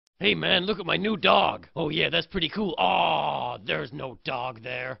Hey man, look at my new dog. Oh yeah, that's pretty cool. Aw, there's no dog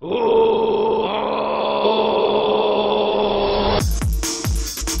there. Oh.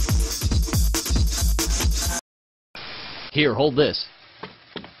 Here, hold this.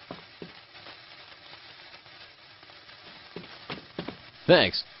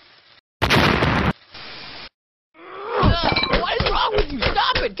 Thanks. What is wrong with you?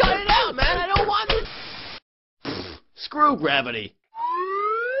 Stop it! Cut it out, man! I don't want this. Screw gravity.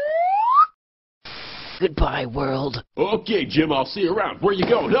 Goodbye, world. Okay, Jim, I'll see you around. Where you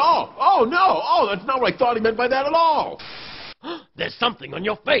going? Oh, no! Oh, that's not what I thought he meant by that at all! There's something on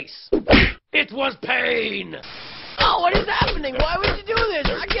your face. It was pain! Oh, what is happening? Why would you do this?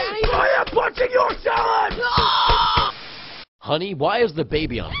 I can't even... I am punching your son! Ah! Honey, why is the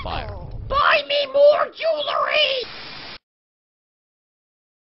baby on fire? Buy me more jewelry!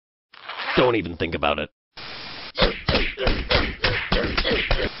 Don't even think about it.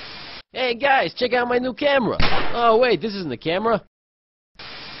 Hey guys, check out my new camera. Oh wait, this isn't the camera.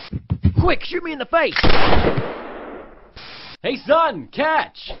 Quick, shoot me in the face! Hey son,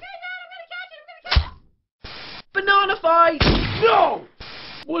 catch! Okay, Dad, I'm gonna catch it! Banana fight! No!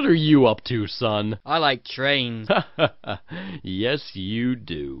 What are you up to, son? I like trains. Yes, you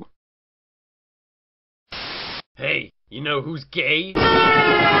do. Hey, you know who's gay? When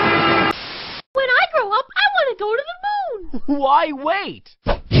I grow up, I want to go to the moon. Why wait?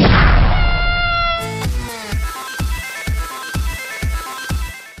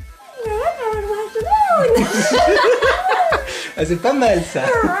 Ah, c'est pas mal ça.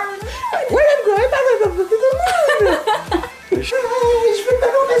 Ouais, je fais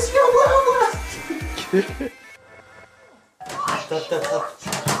pas mon merci, au revoir. Attends.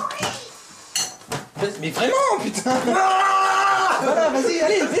 Mais vraiment, putain. Voilà, vas-y,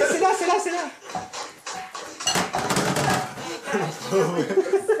 allez, c'est là.